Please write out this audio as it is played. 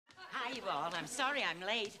you all. I'm sorry I'm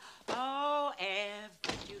late. Oh, Ev,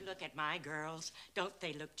 did you look at my girls? Don't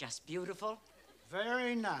they look just beautiful?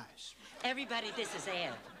 Very nice. Everybody, this is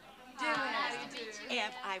Ev.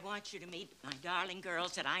 Ev, I want you to meet my darling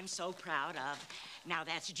girls that I'm so proud of. Now,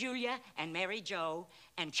 that's Julia and Mary Jo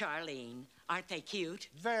and Charlene. Aren't they cute?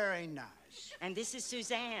 Very nice. And this is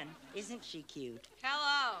Suzanne. Isn't she cute?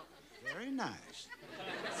 Hello. Very nice.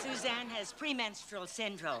 Suzanne has premenstrual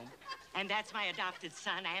syndrome. And that's my adopted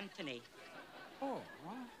son, Anthony. Oh,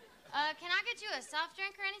 what? Can I get you a soft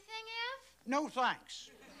drink or anything, Ev? No, thanks.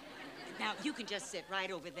 Now, you can just sit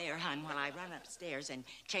right over there, hon, while I run upstairs and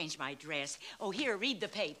change my dress. Oh, here, read the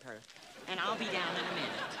paper, and I'll be down in a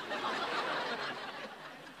minute.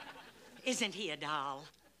 Isn't he a doll?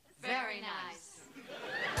 Very nice.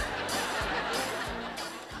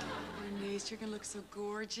 Bernice, you're gonna look so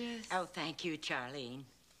gorgeous. Oh, thank you, Charlene.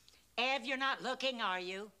 Ev, you're not looking, are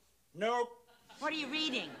you? Nope. What are you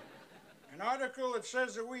reading? An article that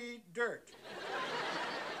says that we eat dirt.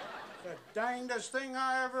 The dangest thing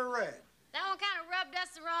I ever read. That one kind of rubbed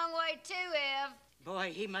us the wrong way, too, Ev.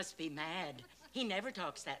 Boy, he must be mad. He never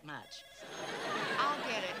talks that much. I'll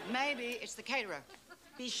get it. Maybe it's the caterer.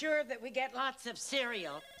 Be sure that we get lots of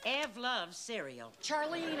cereal. Ev loves cereal.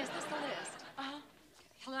 Charlene, is this the list?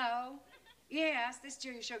 Hello? Yes, this is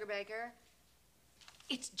Julia Sugarbaker.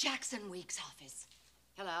 It's Jackson Weeks' office.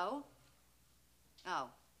 Hello? Oh,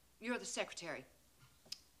 you're the secretary.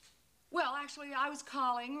 Well, actually, I was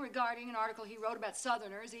calling regarding an article he wrote about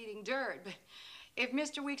Southerners eating dirt. But if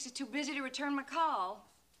Mr. Weeks is too busy to return my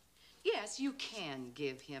call, yes, you can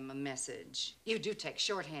give him a message. You do take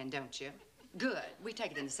shorthand, don't you? Good. We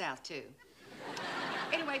take it in the South, too.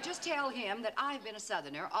 Anyway, just tell him that I've been a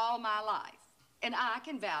Southerner all my life. And I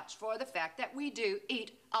can vouch for the fact that we do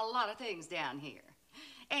eat a lot of things down here.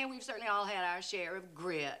 And we've certainly all had our share of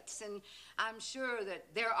grits. And I'm sure that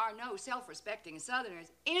there are no self-respecting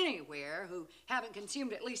Southerners anywhere who haven't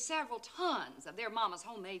consumed at least several tons of their mama's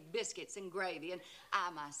homemade biscuits and gravy. And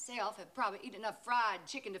I myself have probably eaten enough fried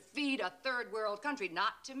chicken to feed a third world country,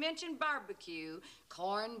 not to mention barbecue,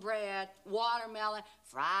 cornbread, watermelon,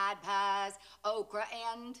 fried pies, okra,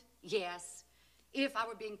 and yes, if I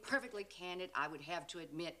were being perfectly candid, I would have to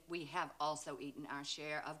admit we have also eaten our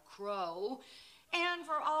share of crow. And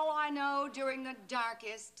for all I know, during the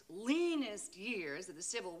darkest, leanest years of the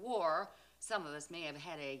Civil War, some of us may have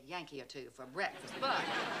had a Yankee or two for breakfast. But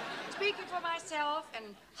speaking for myself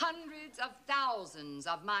and hundreds of thousands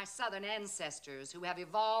of my Southern ancestors who have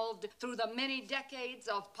evolved through the many decades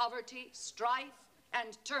of poverty, strife,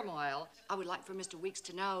 and turmoil, I would like for Mr. Weeks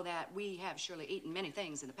to know that we have surely eaten many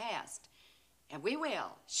things in the past. And we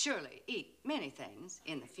will surely eat many things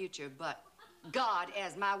in the future, but God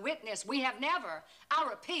as my witness, we have never, I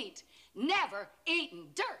repeat, never eaten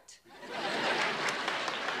dirt.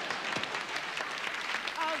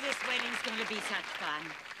 Oh, this wedding's going to be such fun.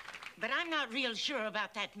 But I'm not real sure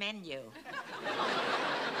about that menu.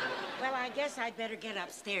 Well, I guess I'd better get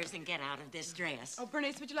upstairs and get out of this dress. Oh,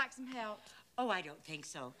 Bernice, would you like some help? Oh, I don't think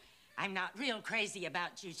so. I'm not real crazy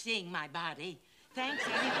about you seeing my body. Thanks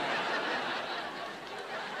anyway.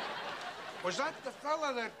 Was that the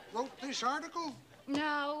fella that wrote this article?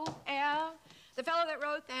 No, Al. The fellow that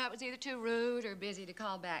wrote that was either too rude or busy to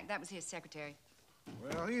call back. That was his secretary.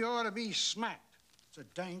 Well, he ought to be smacked. It's the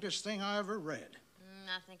dangest thing I ever read.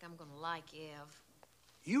 I think I'm gonna like Ev.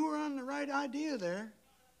 You were on the right idea there.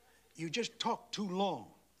 You just talked too long.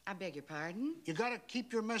 I beg your pardon? You gotta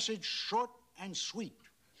keep your message short and sweet.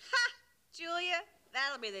 Ha! Julia,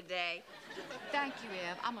 that'll be the day. Thank you,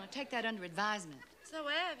 Ev. I'm gonna take that under advisement. So,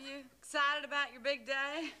 Ev, you excited about your big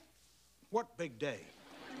day? What big day?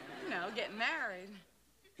 You know, getting married.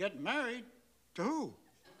 Getting married? To who?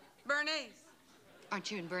 Bernice. Aren't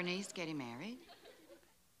you and Bernice getting married?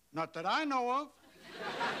 Not that I know of.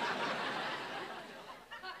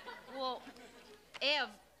 Well, Ev,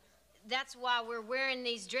 that's why we're wearing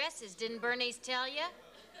these dresses. Didn't Bernice tell you?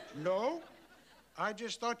 No. I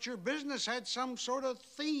just thought your business had some sort of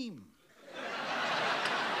theme.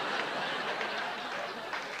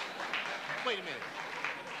 Wait a minute.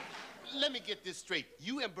 Let me get this straight.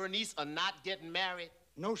 You and Bernice are not getting married?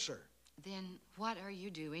 No, sir. Then what are you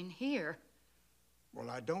doing here? Well,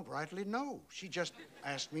 I don't rightly know. She just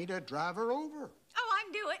asked me to drive her over. Oh, I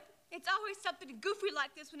knew it. It's always something goofy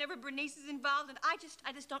like this whenever Bernice is involved, and I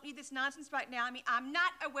just don't need this nonsense right now. I mean, I'm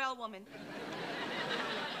not a well woman.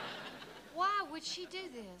 Why would she do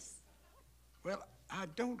this? Well, I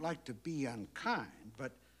don't like to be unkind,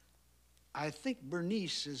 but I think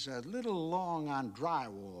Bernice is a little long on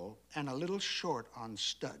drywall and a little short on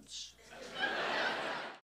studs.